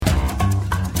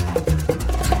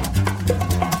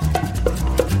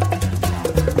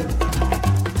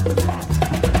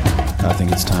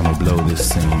blow this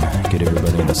scene. Get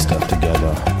everybody in the stuff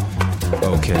together.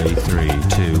 Okay, 3,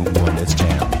 2, 1, let's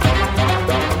jam.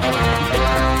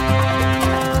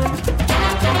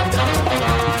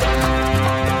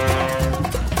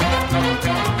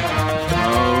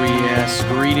 Oh yes,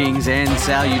 greetings and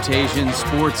salutations,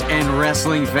 sports and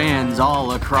wrestling fans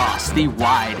all across the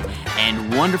wide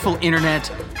and wonderful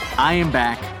internet. I am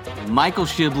back, Michael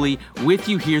Shibley, with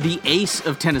you here, the ace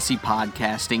of Tennessee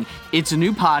podcasting. It's a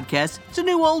new podcast. It's a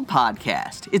new old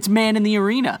podcast. It's Man in the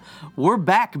Arena. We're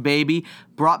back, baby.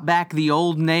 Brought back the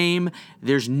old name.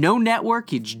 There's no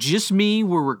network. It's just me.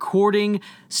 We're recording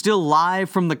still live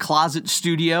from the closet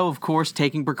studio, of course,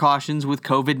 taking precautions with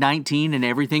COVID-19 and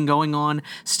everything going on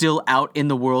still out in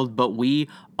the world, but we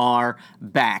are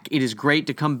back. It is great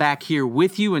to come back here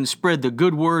with you and spread the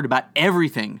good word about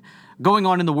everything going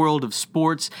on in the world of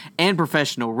sports and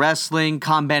professional wrestling,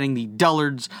 combating the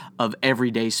dullards of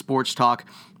everyday sports talk.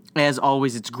 As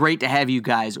always, it's great to have you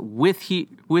guys with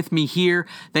me here.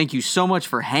 Thank you so much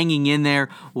for hanging in there.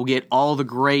 We'll get all the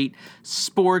great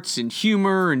sports and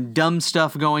humor and dumb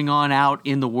stuff going on out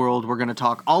in the world. We're going to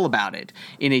talk all about it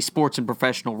in a sports and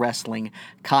professional wrestling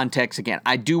context. Again,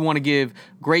 I do want to give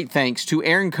great thanks to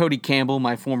Aaron Cody Campbell,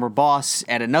 my former boss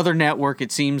at another network.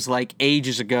 It seems like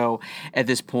ages ago at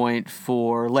this point,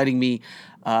 for letting me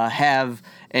have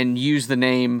and use the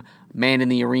name Man in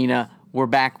the Arena. We're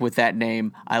back with that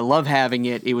name. I love having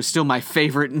it. It was still my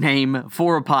favorite name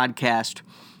for a podcast.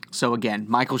 So again,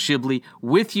 Michael Shibley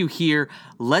with you here.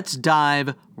 Let's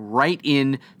dive right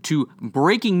into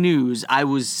breaking news. I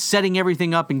was setting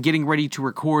everything up and getting ready to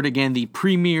record again the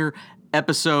premiere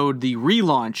episode, the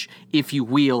relaunch, if you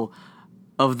will,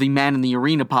 of the Man in the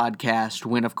Arena podcast,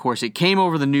 when of course it came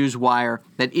over the news wire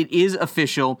that it is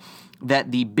official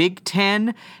that the Big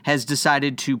Ten has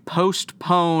decided to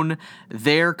postpone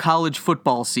their college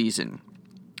football season.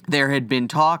 There had been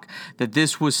talk that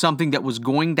this was something that was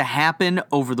going to happen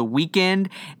over the weekend,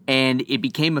 and it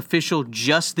became official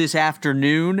just this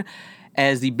afternoon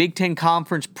as the Big Ten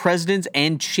Conference presidents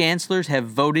and chancellors have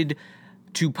voted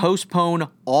to postpone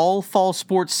all fall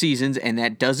sports seasons, and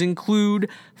that does include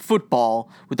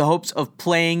football, with the hopes of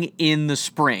playing in the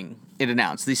spring. It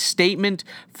announced the statement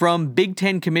from Big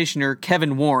Ten Commissioner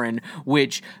Kevin Warren,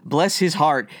 which, bless his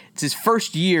heart, it's his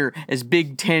first year as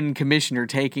Big Ten Commissioner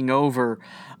taking over.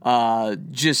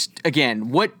 Just, again,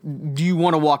 what do you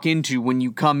want to walk into when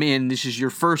you come in? This is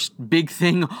your first big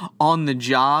thing on the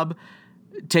job,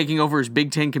 taking over as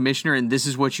Big Ten Commissioner, and this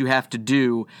is what you have to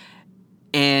do.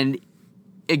 And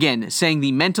again, saying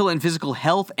the mental and physical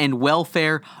health and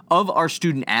welfare of our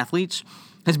student athletes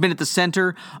has been at the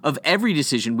center of every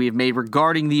decision we have made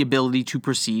regarding the ability to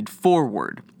proceed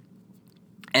forward.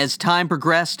 As time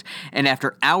progressed, and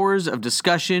after hours of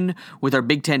discussion with our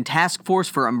Big Ten Task Force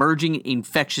for Emerging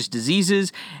Infectious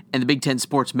Diseases and the Big Ten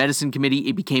Sports Medicine Committee,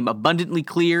 it became abundantly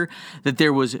clear that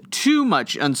there was too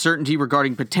much uncertainty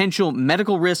regarding potential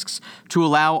medical risks to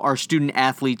allow our student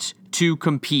athletes to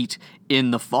compete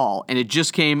in the fall. And it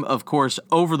just came, of course,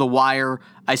 over the wire.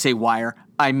 I say wire,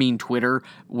 I mean Twitter.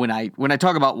 When I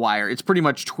talk about wire, it's pretty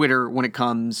much Twitter when it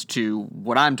comes to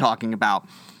what I'm talking about.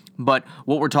 But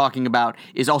what we're talking about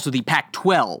is also the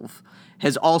Pac-12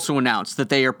 has also announced that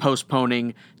they are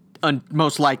postponing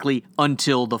most likely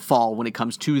until the fall when it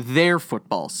comes to their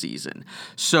football season.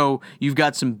 So you've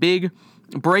got some big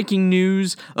breaking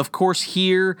news. Of course,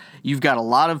 here you've got a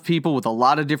lot of people with a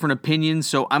lot of different opinions,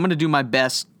 so I'm going to do my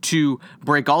best to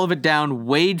break all of it down,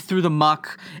 wade through the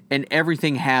muck and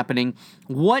everything happening.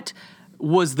 What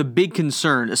was the big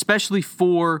concern, especially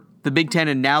for the Big Ten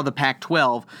and now the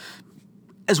Pac-12,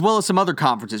 as well as some other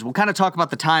conferences? We'll kind of talk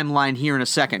about the timeline here in a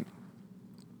second.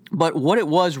 But what it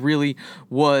was really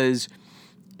was,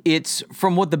 it's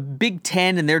from what the Big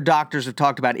Ten and their doctors have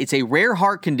talked about, it's a rare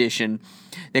heart condition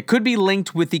that could be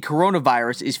linked with the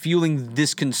coronavirus is fueling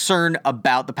this concern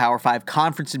about the Power 5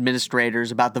 conference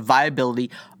administrators about the viability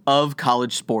of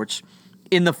college sports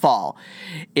in the fall.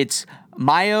 It's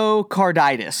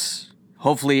myocarditis.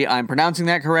 Hopefully I'm pronouncing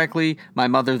that correctly. My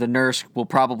mother, the nurse, will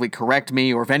probably correct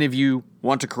me, or if any of you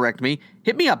want to correct me,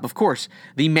 hit me up, of course.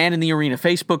 The Man in the Arena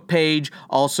Facebook page,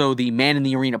 also the Man in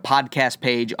the Arena podcast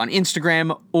page on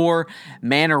Instagram, or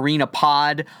Man Arena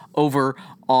Pod over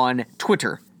on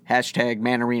Twitter. Hashtag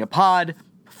Man Arena Pod.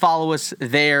 Follow us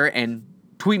there and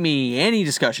tweet me any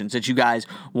discussions that you guys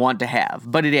want to have.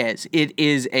 But it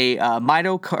is a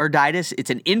myocarditis. It's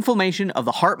an inflammation of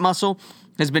the heart muscle.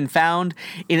 Has been found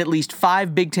in at least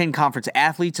 5 Big Ten Conference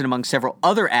athletes and among several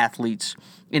other athletes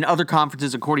in other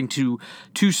conferences, according to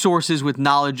 2 sources with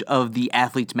knowledge of the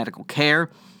athlete's medical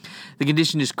care. The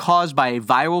condition is caused by a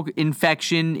viral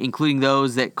infection, including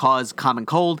those that cause common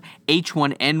cold,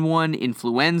 H1N1,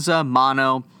 influenza,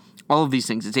 mono, all of these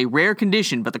things. It's a rare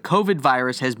condition, but the COVID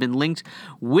virus has been linked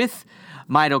with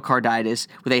myocarditis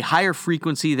with a higher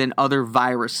frequency than other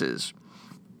viruses.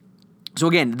 So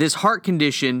again, this heart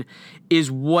condition is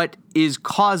what is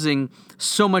causing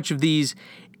so much of these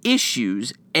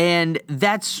issues, and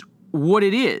that's what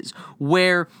it is,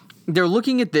 where they're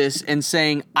looking at this and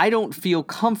saying, I don't feel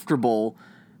comfortable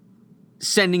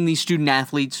sending these student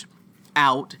athletes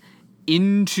out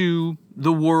into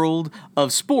the world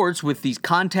of sports with these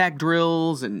contact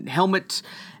drills and helmets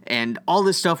and all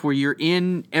this stuff where you're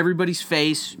in everybody's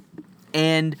face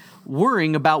and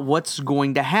worrying about what's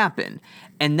going to happen.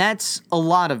 And that's a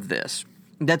lot of this.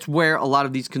 That's where a lot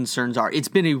of these concerns are. It's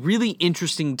been a really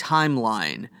interesting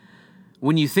timeline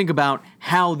when you think about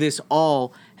how this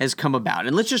all has come about.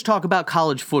 And let's just talk about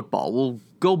college football. We'll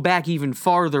go back even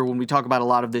farther when we talk about a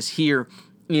lot of this here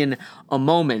in a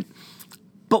moment.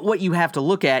 But what you have to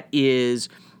look at is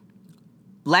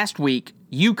last week,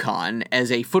 UConn,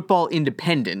 as a football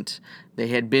independent, they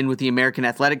had been with the American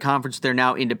Athletic Conference. They're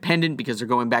now independent because they're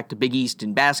going back to Big East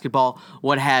in basketball,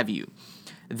 what have you.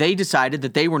 They decided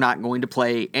that they were not going to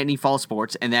play any fall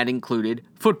sports, and that included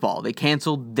football. They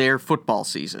canceled their football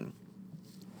season.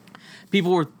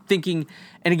 People were thinking,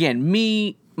 and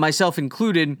again, myself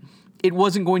included, it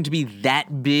wasn't going to be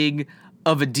that big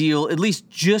of a deal, at least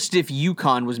just if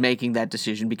UConn was making that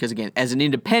decision, because again, as an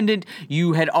independent,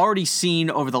 you had already seen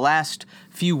over the last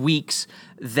few weeks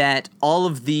that all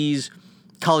of these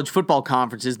college football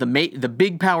conferences, the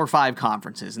big Power 5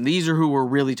 conferences, and these are who we're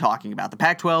really talking about, the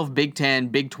Pac-12, Big Ten,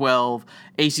 Big 12,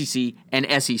 ACC,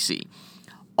 and SEC,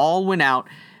 all went out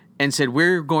and said,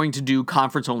 we're going to do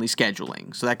conference-only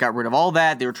scheduling. So that got rid of all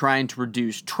that. They were trying to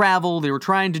reduce travel. They were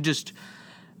trying to just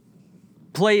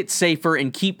play it safer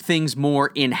and keep things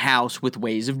more in-house with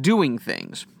ways of doing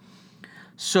things.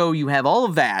 So you have all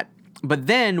of that, but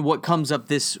then what comes up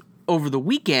this over the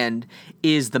weekend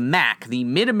is the MAC, the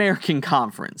Mid-American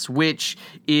Conference, which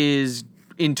is,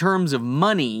 in terms of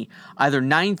money, either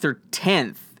 9th or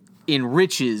 10th in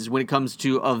riches when it comes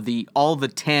to all the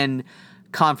 10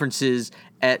 conferences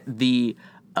at the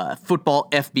football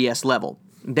FBS level.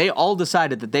 They all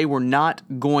decided that they were not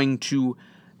going to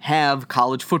have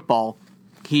college football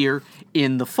here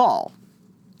in the fall.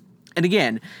 And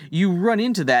again, you run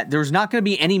into that. There's not going to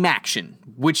be any MACtion,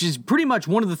 which is pretty much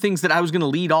one of the things that I was going to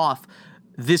lead off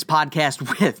this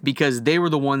podcast with, because they were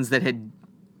the ones that had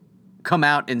come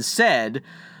out and said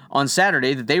on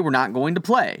Saturday that they were not going to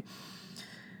play.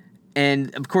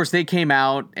 And of course, they came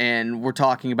out and were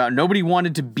talking about nobody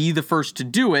wanted to be the first to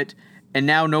do it, and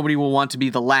now nobody will want to be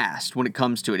the last when it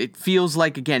comes to it. It feels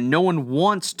like, again, no one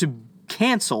wants to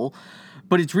cancel,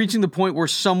 but it's reaching the point where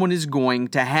someone is going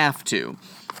to have to.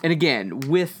 And again,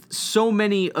 with so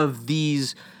many of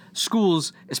these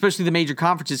schools, especially the major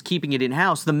conferences, keeping it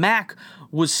in-house, the MAC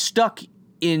was stuck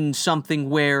in something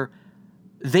where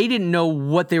they didn't know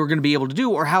what they were going to be able to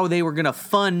do or how they were going to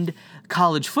fund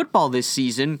college football this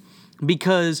season,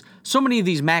 because so many of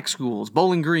these MAC schools,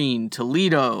 Bowling Green,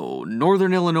 Toledo,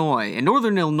 Northern Illinois, and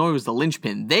Northern Illinois was the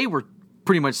linchpin, they were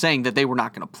pretty much saying that they were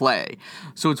not going to play.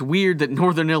 So it's weird that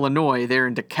Northern Illinois, there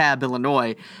in DeKalb,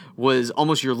 Illinois, was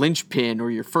almost your linchpin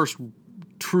or your first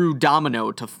true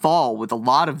domino to fall with a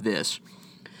lot of this,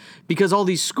 because all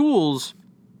these schools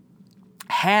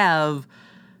have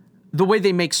the way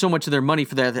they make so much of their money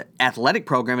for their athletic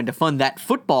program and to fund that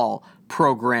football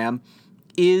program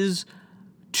is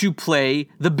to play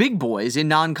the big boys in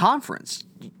non-conference.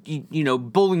 You know,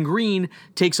 Bowling Green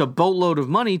takes a boatload of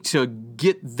money to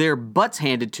get their butts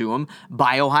handed to them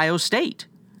by Ohio State.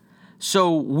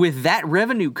 So with that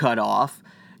revenue cut off,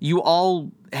 you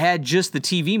all had just the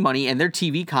TV money, and their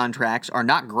TV contracts are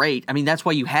not great. I mean, that's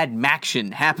why you had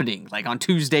MACtion happening, like on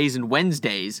Tuesdays and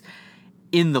Wednesdays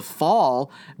in the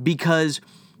fall, because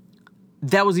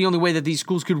that was the only way that these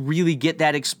schools could really get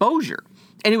that exposure.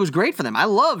 And it was great for them. I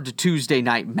loved Tuesday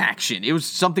night MACtion. It was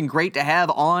something great to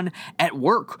have on at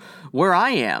work where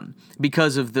I am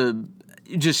because of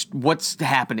just what's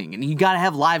happening. And you got to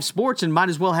have live sports and might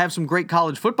as well have some great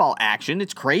college football action.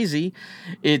 It's crazy.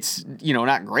 It's,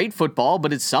 not great football,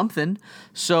 but it's something.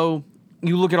 So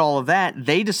you look at all of that.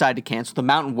 They decide to cancel. The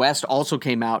Mountain West also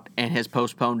came out and has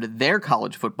postponed their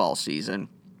college football season.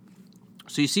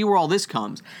 So you see where all this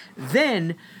comes.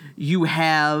 Then you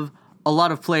have a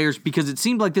lot of players, because it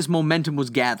seemed like this momentum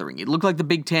was gathering. It looked like the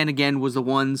Big Ten, again, was the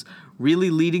ones really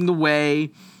leading the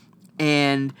way,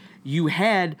 and you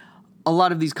had a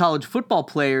lot of these college football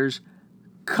players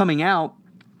coming out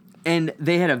and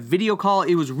they had a video call.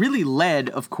 It was really led,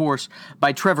 of course,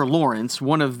 by Trevor Lawrence,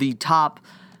 one of the top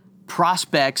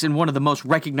prospects and one of the most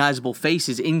recognizable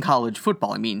faces in college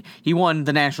football. I mean, he won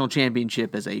the national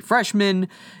championship as a freshman.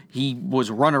 He was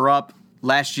runner-up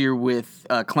last year with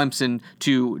Clemson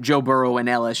to Joe Burrow and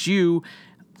LSU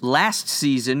last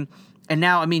season. And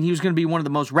now, I mean, he was going to be one of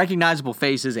the most recognizable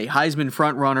faces, a Heisman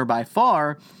frontrunner by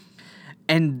far.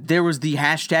 And there was the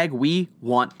hashtag We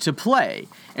Want to Play.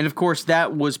 And of course,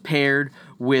 that was paired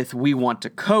with We Want to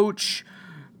Coach,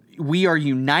 We Are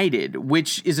United,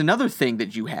 which is another thing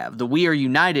that you have. The We Are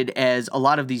United, as a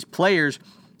lot of these players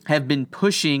have been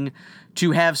pushing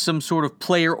to have some sort of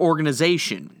player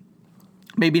organization.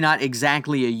 Maybe not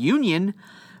exactly a union,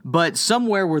 but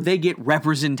somewhere where they get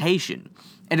representation.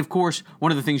 And of course,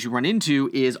 one of the things you run into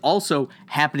is also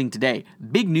happening today.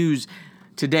 Big news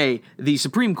today. The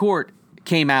Supreme Court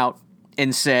came out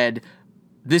and said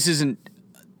the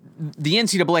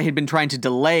NCAA had been trying to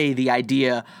delay the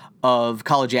idea of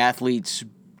college athletes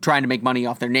trying to make money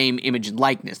off their name, image, and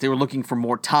likeness. They were looking for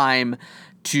more time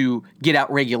to get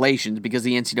out regulations because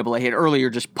the NCAA had earlier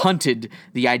just punted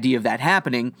the idea of that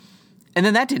happening, and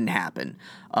then that didn't happen.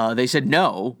 They said,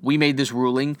 no, we made this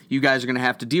ruling. You guys are going to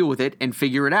have to deal with it and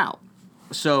figure it out.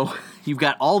 So you've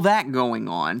got all that going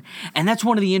on, and that's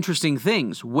one of the interesting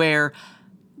things where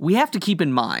we have to keep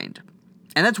in mind,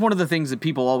 and that's one of the things that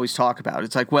people always talk about.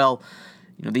 It's like, well,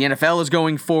 the NFL is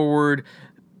going forward,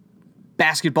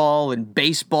 basketball and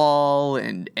baseball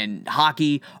and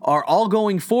hockey are all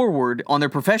going forward on their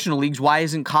professional leagues. Why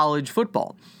isn't college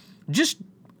football? Just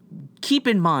keep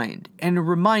in mind, and a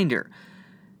reminder,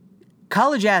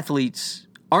 college athletes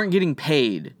aren't getting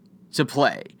paid to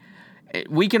play.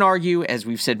 We can argue, as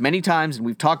we've said many times, and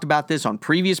we've talked about this on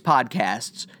previous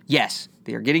podcasts, yes,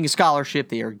 they are getting a scholarship,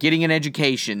 they are getting an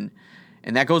education,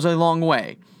 and that goes a long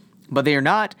way. But they are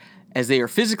not, as they are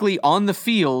physically on the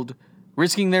field,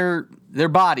 risking their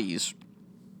bodies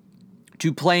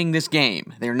to playing this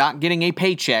game. They're not getting a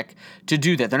paycheck to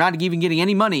do that. They're not even getting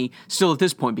any money still at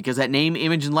this point because that name,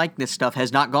 image, and likeness stuff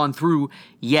has not gone through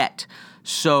yet.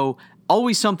 So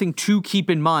always something to keep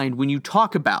in mind when you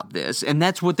talk about this, and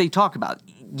that's what they talk about.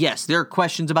 Yes, there are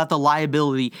questions about the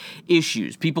liability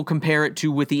issues. People compare it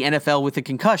to with the NFL with the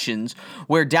concussions,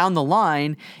 where down the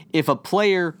line, if a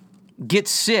player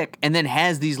gets sick and then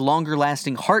has these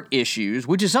longer-lasting heart issues,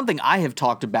 which is something I have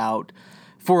talked about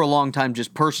for a long time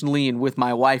just personally and with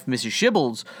my wife, Mrs.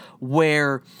 Shibley,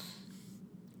 where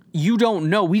we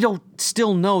don't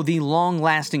still know the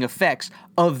long-lasting effects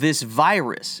of this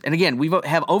virus. And again, we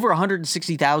have over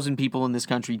 160,000 people in this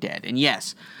country dead. And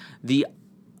yes, the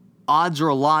odds are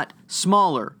a lot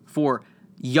smaller for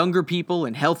younger people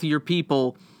and healthier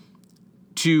people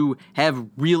to have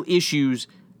real issues,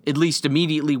 at least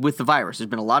immediately, with the virus. There's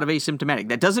been a lot of asymptomatic.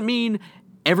 That doesn't mean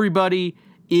everybody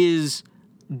is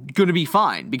going to be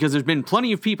fine, because there's been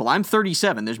plenty of people. I'm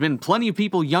 37. There's been plenty of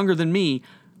people younger than me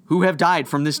who have died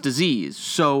from this disease.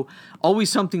 So always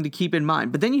something to keep in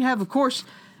mind. But then you have, of course,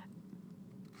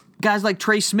 guys like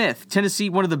Trey Smith, Tennessee,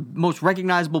 one of the most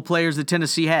recognizable players that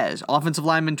Tennessee has. Offensive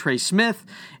lineman Trey Smith,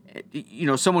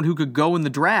 someone who could go in the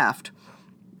draft.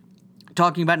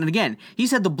 Talking about, and again,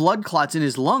 he's had the blood clots in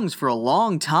his lungs for a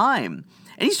long time.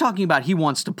 And he's talking about he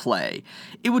wants to play.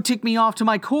 It would tick me off to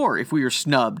my core if we were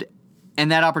snubbed and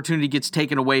that opportunity gets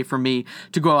taken away from me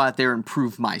to go out there and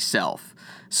prove myself,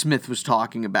 Smith was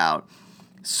talking about.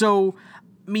 So,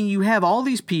 I mean, you have all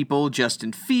these people,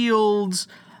 Justin Fields,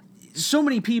 so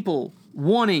many people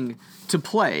wanting to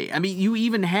play. I mean, you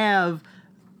even have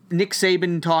Nick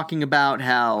Saban talking about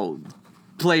how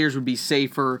players would be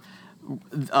safer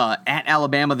at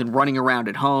Alabama than running around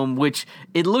at home, which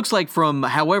it looks like from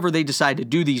however they decide to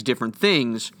do these different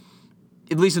things,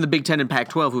 at least in the Big Ten and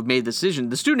Pac-12 who've made the decision,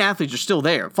 the student athletes are still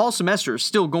there. Fall semester is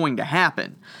still going to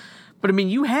happen. But, I mean,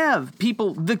 you have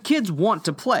people, the kids want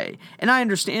to play, and I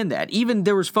understand that. Even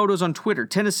there was photos on Twitter.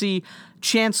 Tennessee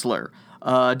Chancellor,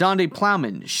 Donde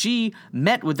Plowman, she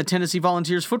met with the Tennessee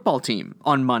Volunteers football team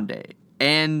on Monday,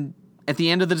 and at the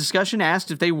end of the discussion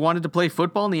asked if they wanted to play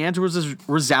football, and the answer was a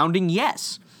resounding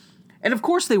yes. And of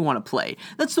course they want to play.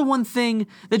 That's the one thing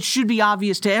that should be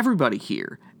obvious to everybody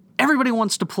here. Everybody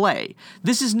wants to play.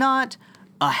 This is not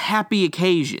a happy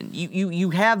occasion.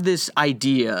 You have this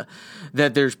idea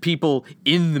that there's people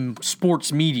in the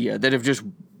sports media that have just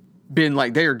been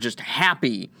like, they're just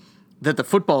happy that the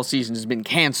football season has been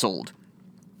canceled,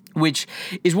 which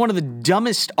is one of the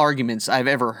dumbest arguments I've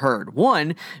ever heard.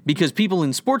 One, because people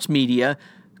in sports media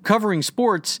covering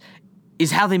sports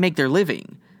is how they make their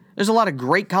living. There's a lot of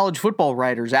great college football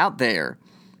writers out there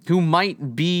who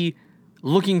might be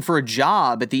looking for a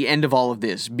job at the end of all of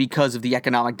this because of the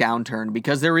economic downturn,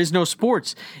 because there is no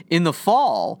sports in the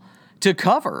fall to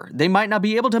cover. They might not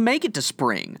be able to make it to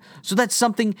spring. So that's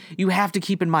something you have to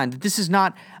keep in mind, that this is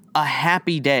not a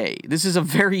happy day. This is a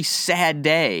very sad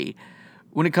day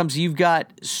when it comes to, you've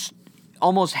got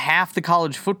almost half the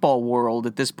college football world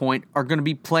at this point are going to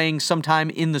be playing sometime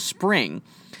in the spring.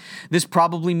 This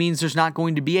probably means there's not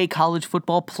going to be a college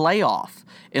football playoff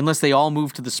unless they all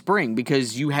move to the spring,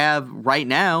 because you have right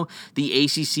now the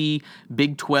ACC,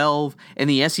 Big 12, and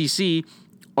the SEC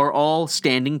are all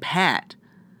standing pat.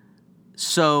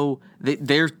 So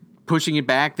they're pushing it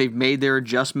back. They've made their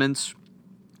adjustments.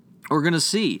 We're going to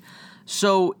see.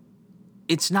 So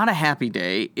it's not a happy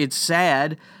day. It's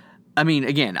sad. I mean,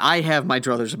 again, I have my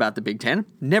druthers about the Big Ten.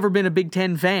 Never been a Big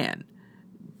Ten fan.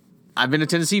 I've been a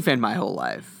Tennessee fan my whole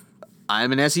life.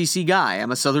 I'm an SEC guy.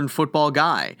 I'm a Southern football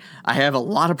guy. I have a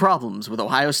lot of problems with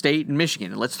Ohio State and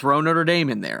Michigan. And let's throw Notre Dame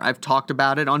in there. I've talked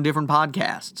about it on different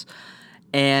podcasts.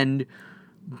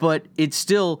 But it's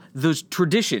still those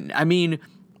tradition. I mean,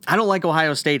 I don't like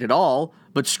Ohio State at all,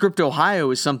 but Script, Ohio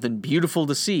is something beautiful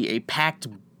to see. A packed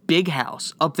big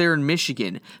house up there in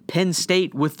Michigan. Penn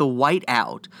State with the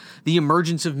whiteout. The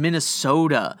emergence of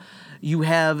Minnesota. You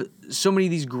have so many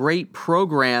of these great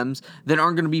programs that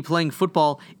aren't going to be playing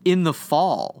football in the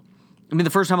fall. I mean,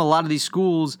 the first time a lot of these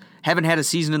schools haven't had a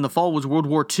season in the fall was World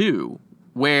War II,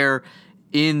 where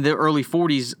in the early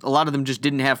 40s, a lot of them just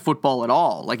didn't have football at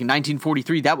all. Like in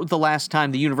 1943, that was the last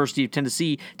time the University of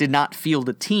Tennessee did not field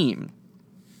a team.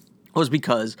 It was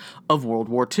because of World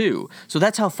War II. So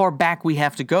that's how far back we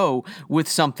have to go with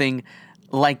something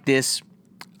like this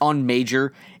on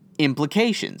major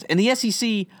implications. And the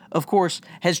SEC, of course,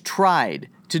 has tried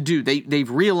to do. They've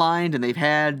realigned, and they've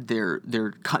had their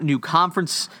new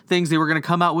conference things. They were going to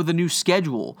come out with a new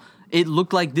schedule. It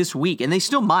looked like this week, and they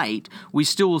still might. We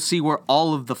still will see where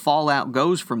all of the fallout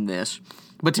goes from this.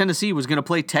 But Tennessee was going to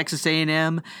play Texas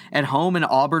A&M at home and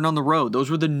Auburn on the road. Those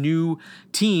were the new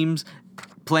teams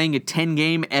playing a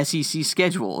 10-game SEC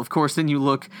schedule. Of course, then you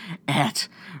look at,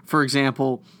 for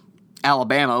example,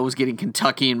 Alabama was getting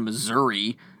Kentucky and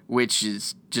Missouri, which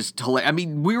is just hilarious. I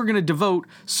mean, we were going to devote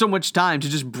so much time to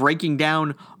just breaking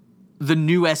down the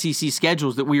new SEC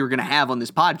schedules that we were going to have on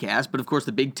this podcast. But of course,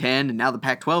 the Big Ten and now the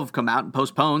Pac-12 have come out and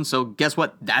postponed. So guess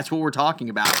what? That's what we're talking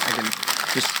about. I can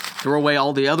just throw away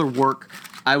all the other work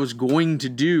I was going to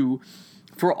do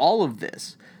for all of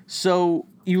this. So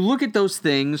you look at those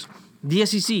things. The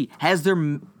SEC has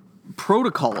their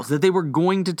protocols that they were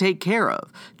going to take care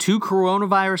of. 2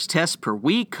 coronavirus tests per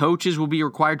week. Coaches will be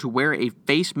required to wear a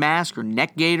face mask or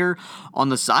neck gaiter on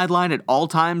the sideline at all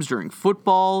times during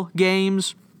football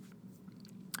games.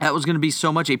 That was going to be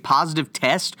so much. A positive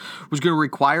test was going to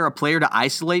require a player to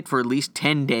isolate for at least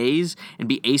 10 days and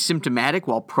be asymptomatic,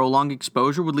 while prolonged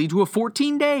exposure would lead to a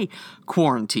 14-day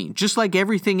quarantine, just like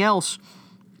everything else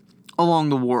along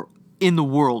the in the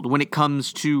world when it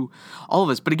comes to all of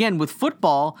this. But again, with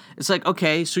football, it's like,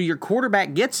 okay, so your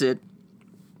quarterback gets it,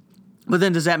 but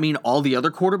then does that mean all the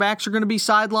other quarterbacks are going to be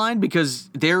sidelined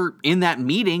because they're in that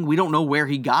meeting? We don't know where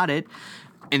he got it.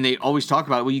 And they always talk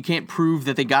about, well, you can't prove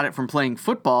that they got it from playing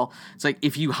football. It's like,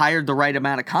 if you hired the right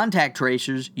amount of contact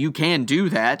tracers, you can do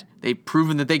that. They've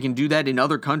proven that they can do that in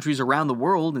other countries around the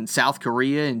world, in South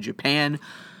Korea and Japan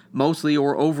mostly,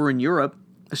 or over in Europe.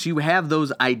 So you have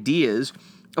those ideas.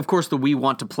 Of course, the We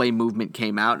Want to Play movement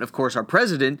came out. And of course, our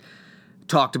president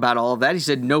talked about all of that. He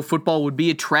said no football would be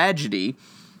a tragedy.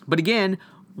 But again,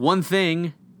 one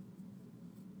thing,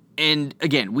 and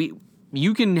again,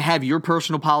 you can have your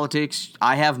personal politics.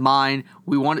 I have mine.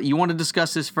 You want to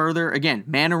discuss this further? Again,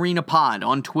 Man Arena Pod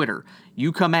on Twitter.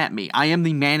 You come at me. I am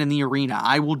the man in the arena.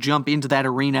 I will jump into that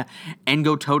arena and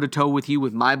go toe-to-toe with you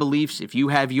with my beliefs if you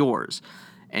have yours.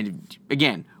 And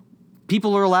again,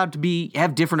 people are allowed to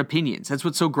have different opinions. That's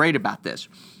what's so great about this.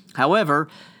 However,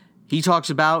 he talks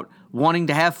about wanting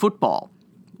to have football.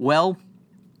 Well,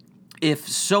 if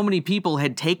so many people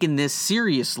had taken this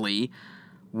seriously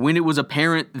when it was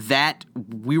apparent that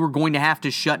we were going to have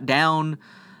to shut down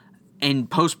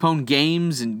and postpone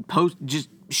games and just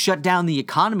shut down the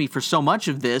economy for so much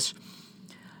of this,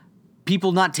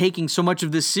 people not taking so much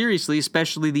of this seriously,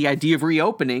 especially the idea of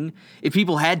reopening, if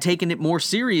people had taken it more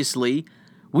seriously,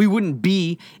 we wouldn't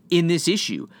be in this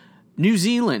issue. New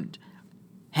Zealand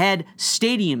had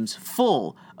stadiums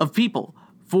full of people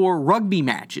for rugby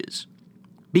matches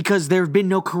because there have been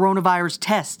no coronavirus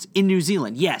tests in New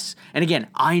Zealand. Yes, and again,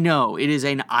 I know it is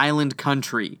an island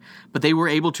country, but they were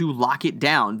able to lock it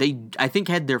down. They, I think,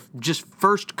 had their just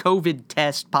first COVID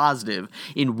test positive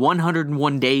in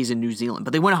 101 days in New Zealand,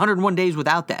 but they went 101 days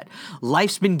without that.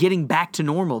 Life's been getting back to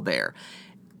normal there.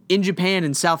 in Japan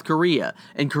and South Korea.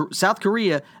 And South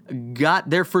Korea got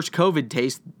their first COVID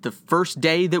case the first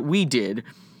day that we did,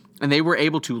 and they were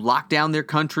able to lock down their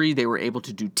country. They were able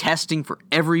to do testing for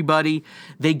everybody.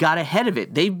 They got ahead of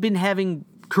it. They've been having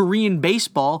Korean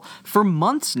baseball for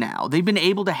months now. They've been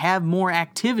able to have more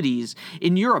activities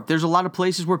in Europe. There's a lot of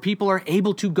places where people are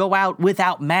able to go out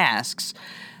without masks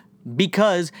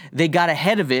because they got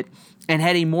ahead of it and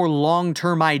had a more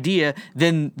long-term idea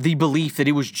than the belief that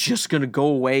it was just going to go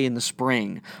away in the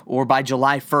spring or by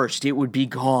July 1st it would be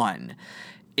gone.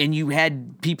 And you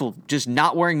had people just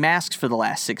not wearing masks for the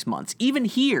last 6 months. Even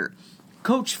here,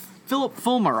 Coach Philip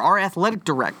Fulmer, our athletic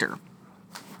director,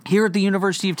 here at the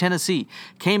University of Tennessee,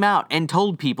 came out and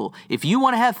told people, if you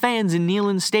want to have fans in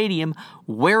Neyland Stadium,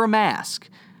 wear a mask.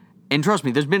 And trust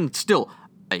me, there's been still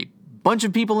a bunch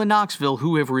of people in Knoxville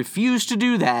who have refused to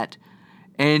do that,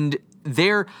 and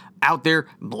they're out there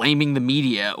blaming the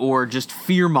media or just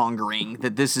fear-mongering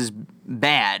that this is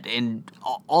bad and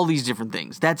all these different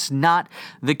things. That's not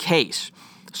the case.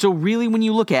 So really, when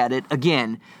you look at it,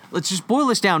 again, let's just boil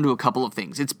this down to a couple of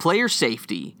things. It's player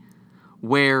safety,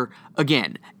 where,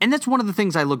 again, and that's one of the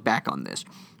things I look back on this.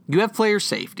 You have player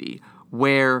safety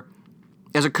where,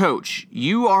 as a coach,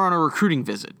 you are on a recruiting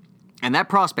visit, and that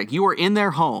prospect, you are in their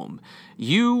home.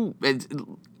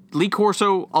 Lee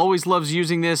Corso always loves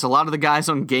using this. A lot of the guys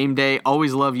on game day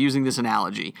always love using this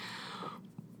analogy,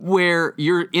 where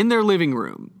you're in their living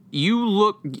room. You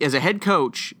look, as a head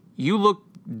coach, you look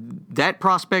that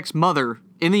prospect's mother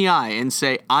in the eye and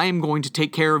say, I am going to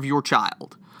take care of your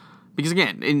child. Because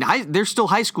again, they're still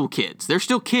high school kids. They're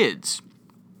still kids.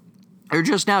 They're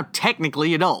just now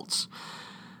technically adults.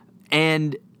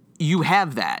 And you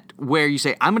have that where you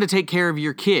say, I'm going to take care of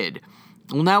your kid.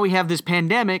 Well, now we have this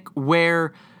pandemic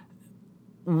where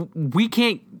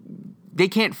they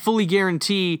can't fully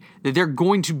guarantee that they're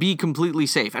going to be completely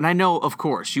safe. And I know, of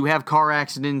course, you have car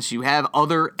accidents, you have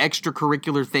other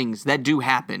extracurricular things that do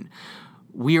happen.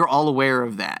 We are all aware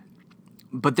of that.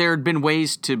 But there had been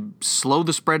ways to slow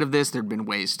the spread of this. There had been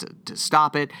ways to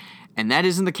stop it. And that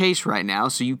isn't the case right now.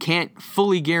 So you can't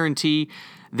fully guarantee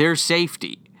their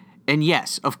safety. And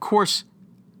yes, of course,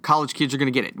 college kids are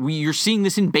going to get it. You're seeing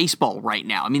this in baseball right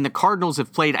now. I mean, the Cardinals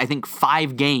have played, I think,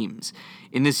 5 games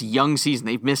in this young season.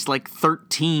 They've missed like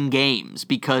 13 games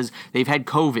because they've had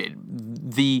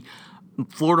COVID. The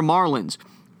Florida Marlins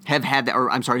have had that, or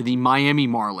I'm sorry, the Miami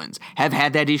Marlins have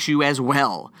had that issue as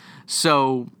well.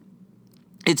 So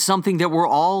it's something that we're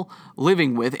all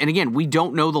living with. And again, we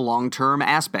don't know the long-term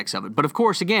aspects of it. But of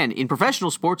course, again, in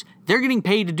professional sports, they're getting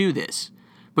paid to do this.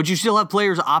 But you still have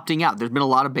players opting out. There's been a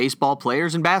lot of baseball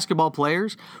players and basketball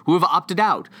players who have opted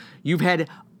out. You've had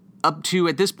up to,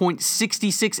 at this point,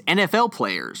 66 NFL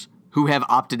players who have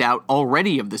opted out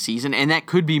already of the season, and that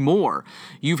could be more.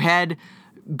 You've had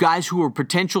guys who are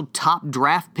potential top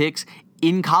draft picks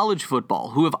in college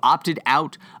football who have opted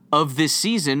out of this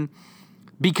season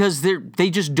because they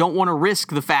just don't want to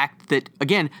risk the fact that,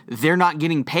 again, they're not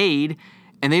getting paid,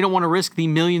 and they don't want to risk the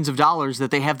millions of dollars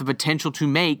that they have the potential to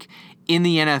make in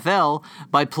the NFL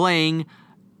by playing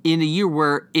in a year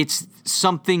where it's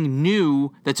something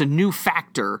new that's a new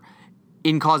factor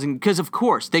in causing, because of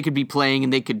course they could be playing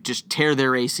and they could just tear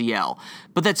their ACL,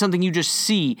 but that's something you just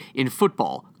see in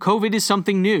football. COVID is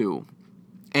something new,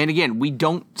 and again, we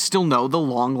don't still know the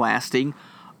long-lasting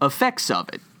effects of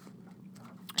it.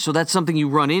 So that's something you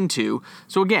run into.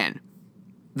 So again,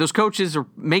 those coaches are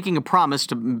making a promise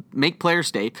to make players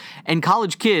stay, and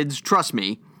college kids, trust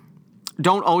me,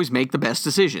 don't always make the best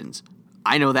decisions.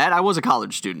 I know that. I was a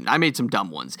college student. I made some dumb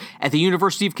ones. At the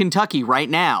University of Kentucky right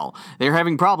now, they're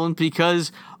having problems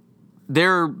because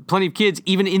there are plenty of kids,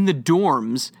 even in the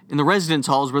dorms, in the residence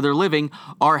halls where they're living,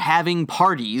 are having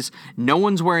parties. No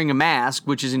one's wearing a mask,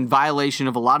 which is in violation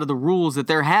of a lot of the rules that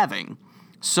they're having.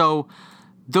 So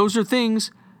those are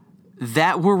things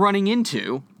that we're running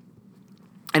into.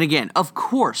 And again, of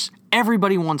course,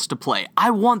 everybody wants to play.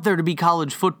 I want there to be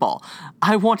college football.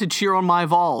 I want to cheer on my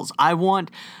Vols. I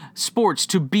want sports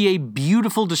to be a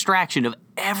beautiful distraction of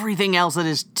everything else that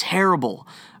is terrible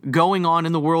going on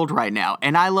in the world right now.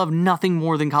 And I love nothing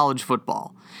more than college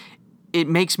football. It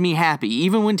makes me happy,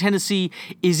 even when Tennessee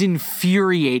is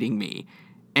infuriating me.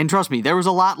 And trust me, there was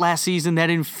a lot last season that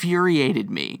infuriated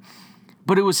me.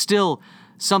 But it was still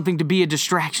something to be a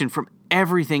distraction from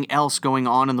everything else going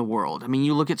on in the world. I mean,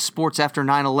 you look at sports after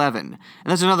 9/11, and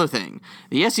that's another thing.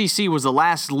 The SEC was the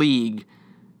last league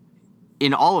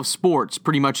in all of sports,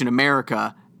 pretty much in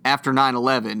America, after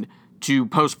 9/11 to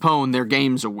postpone their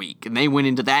games a week, and they went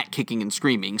into that kicking and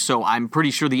screaming, so I'm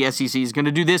pretty sure the SEC is going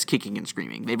to do this kicking and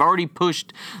screaming. They've already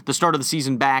pushed the start of the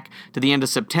season back to the end of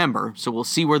September, so we'll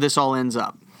see where this all ends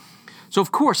up. So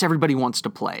of course everybody wants to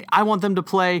play. I want them to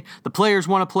play. The players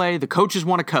want to play. The coaches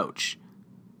want to coach.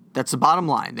 That's the bottom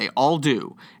line. They all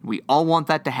do. We all want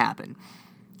that to happen.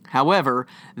 However,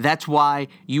 that's why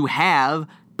you have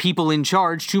people in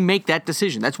charge to make that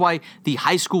decision. That's why the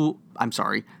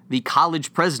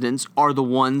college presidents are the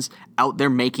ones out there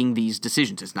making these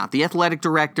decisions. It's not the athletic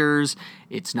directors,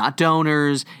 it's not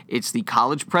donors, it's the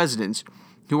college presidents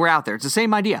who are out there. It's the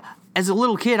same idea. As a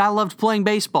little kid, I loved playing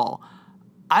baseball.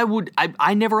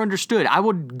 I never understood. I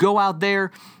would go out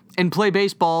there and play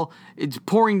baseball. It's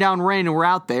pouring down rain and we're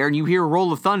out there and you hear a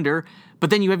roll of thunder, but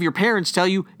then you have your parents tell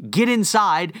you, get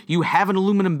inside, you have an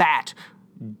aluminum bat.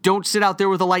 Don't sit out there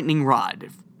with a lightning rod.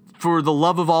 For the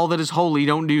love of all that is holy,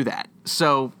 don't do that.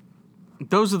 So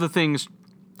those are the things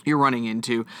you're running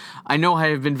into. I know I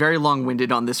have been very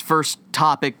long-winded on this first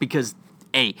topic because,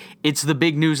 A, it's the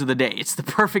big news of the day. It's the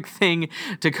perfect thing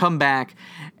to come back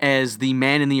as the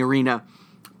Man in the Arena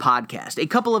podcast. A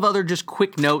couple of other just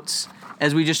quick notes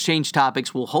as we just change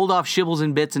topics. We'll hold off Shibbles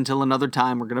and Bits until another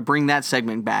time. We're going to bring that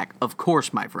segment back, of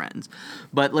course, my friends.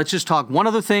 But let's just talk one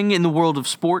other thing in the world of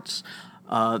sports.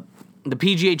 The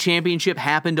PGA Championship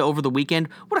happened over the weekend.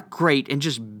 What a great and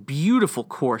just beautiful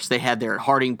course they had there at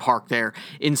Harding Park there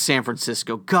in San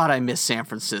Francisco. God, I miss San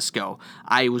Francisco.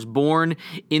 I was born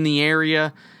in the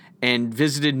area and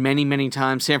visited many, many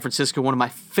times. San Francisco, one of my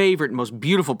favorite, most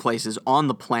beautiful places on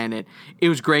the planet. It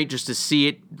was great just to see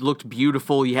it. It looked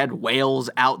beautiful. You had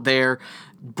whales out there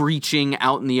breaching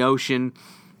out in the ocean.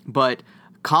 But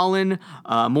Colin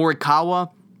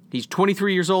Morikawa, he's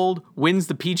 23 years old, wins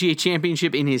the PGA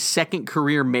Championship in his second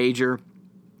career major.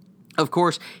 Of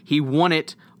course, he won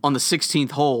it on the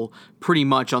 16th hole, pretty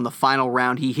much on the final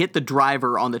round. He hit the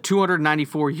driver on the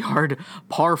 294-yard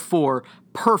par 4,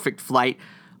 perfect flight,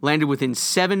 landed within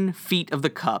 7 feet of the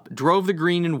cup, drove the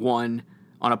green and won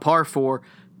on a par 4,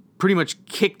 pretty much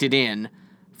kicked it in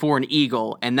for an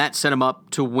eagle, and that set him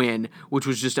up to win, which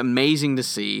was just amazing to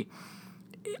see.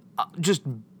 Just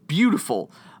beautiful.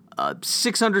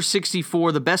 6 under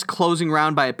 64, the best closing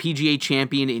round by a PGA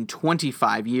champion in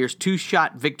 25 years.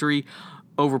 2-shot victory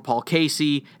over Paul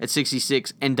Casey at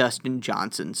 66 and Dustin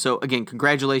Johnson. So again,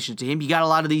 congratulations to him. You got a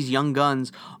lot of these young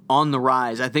guns on the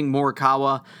rise. I think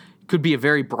Morikawa could be a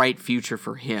very bright future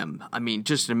for him. I mean,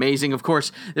 just amazing. Of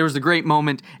course, there was the great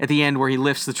moment at the end where he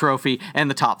lifts the trophy and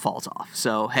the top falls off.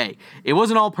 So hey, it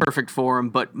wasn't all perfect for him,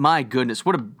 but my goodness,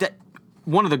 one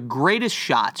of the greatest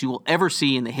shots you will ever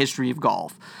see in the history of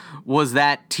golf was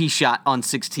that tee shot on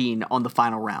 16 on the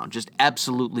final round. Just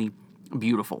absolutely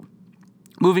beautiful.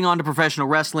 Moving on to professional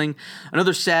wrestling,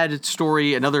 another sad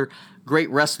story, another great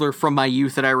wrestler from my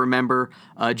youth that I remember,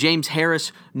 James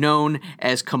Harris, known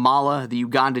as Kamala, the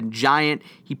Ugandan giant.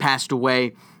 He passed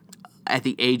away at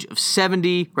the age of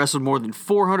 70, wrestled more than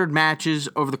 400 matches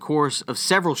over the course of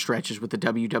several stretches with the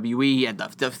WWE. He had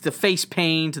the face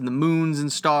paint and the moons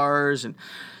and stars, and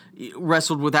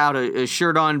wrestled without a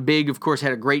shirt on. Big, of course,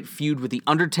 had a great feud with The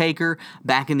Undertaker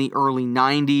back in the early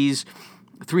 90s.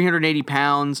 380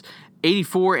 pounds,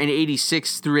 84 and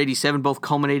 86 through 87 both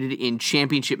culminated in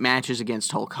championship matches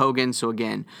against Hulk Hogan. So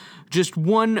again, just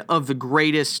one of the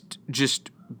greatest,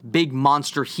 just big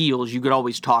monster heels you could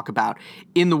always talk about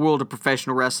in the world of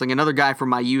professional wrestling. Another guy from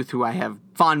my youth who I have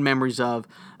fond memories of,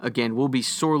 again, will be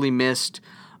sorely missed.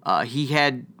 He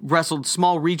had wrestled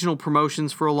small regional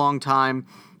promotions for a long time,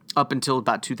 up until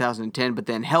about 2010, but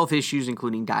then health issues,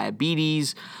 including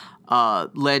diabetes,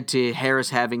 led to Harris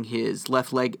having his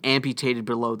left leg amputated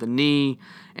below the knee,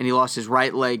 and he lost his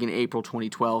right leg in April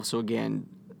 2012. So again,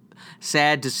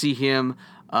 sad to see him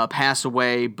pass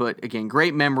away, but again,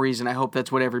 great memories, and I hope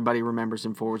that's what everybody remembers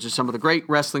him for. It's just some of the great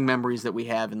wrestling memories that we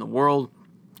have in the world.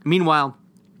 Meanwhile,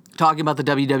 talking about the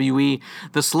WWE,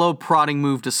 the slow prodding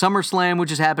move to SummerSlam,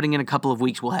 which is happening in a couple of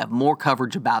weeks. We'll have more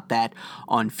coverage about that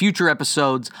on future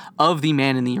episodes of the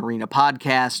Man in the Arena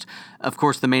podcast. Of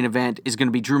course, the main event is going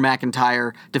to be Drew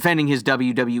McIntyre defending his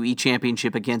WWE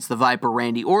Championship against the Viper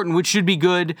Randy Orton, which should be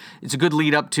good. It's a good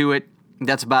lead up to it.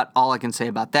 That's about all I can say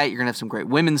about that. You're going to have some great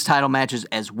women's title matches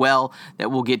as well that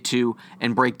we'll get to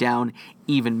and break down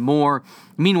even more.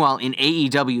 Meanwhile, in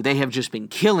AEW, they have just been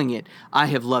killing it. I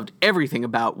have loved everything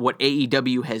about what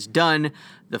AEW has done.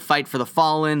 The Fight for the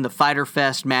Fallen, the Fyter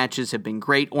Fest matches have been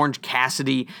great. Orange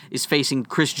Cassidy is facing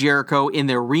Chris Jericho in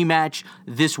their rematch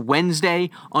this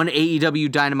Wednesday on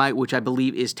AEW Dynamite, which I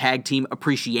believe is Tag Team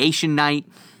Appreciation Night.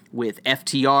 with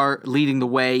FTR leading the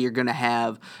way. You're going to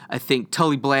have, I think,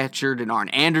 Tully Blanchard and Arn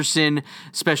Anderson,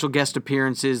 special guest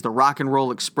appearances, the Rock and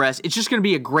Roll Express. It's just going to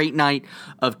be a great night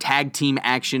of tag team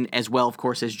action, as well, of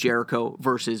course, as Jericho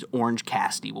versus Orange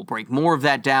Cassidy. We'll break more of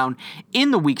that down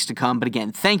in the weeks to come. But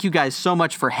again, thank you guys so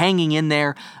much for hanging in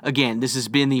there. Again, this has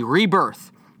been the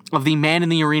rebirth of the Man in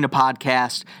the Arena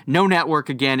podcast. No network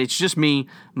again. It's just me,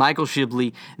 Michael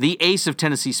Shibley, the ace of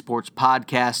Tennessee sports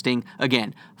podcasting.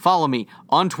 Again, follow me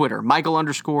on Twitter,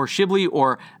 Michael_Shibley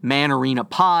or Man Arena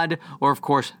Pod, or of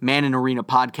course, Man in Arena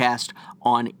Podcast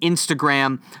on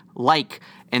Instagram. Like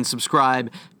and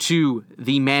subscribe to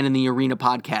the Man in the Arena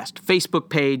podcast Facebook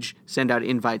page. Send out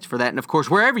invites for that. And of course,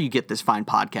 wherever you get this fine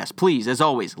podcast, please, as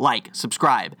always, like,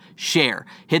 subscribe, share,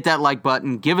 hit that like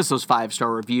button, give us those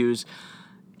 5-star reviews.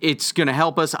 It's going to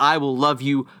help us. I will love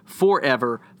you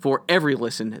forever for every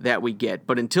listen that we get.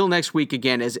 But until next week,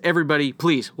 again, as everybody,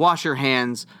 please wash your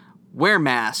hands, wear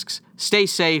masks, stay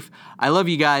safe. I love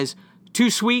you guys. Too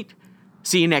sweet.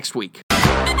 See you next week.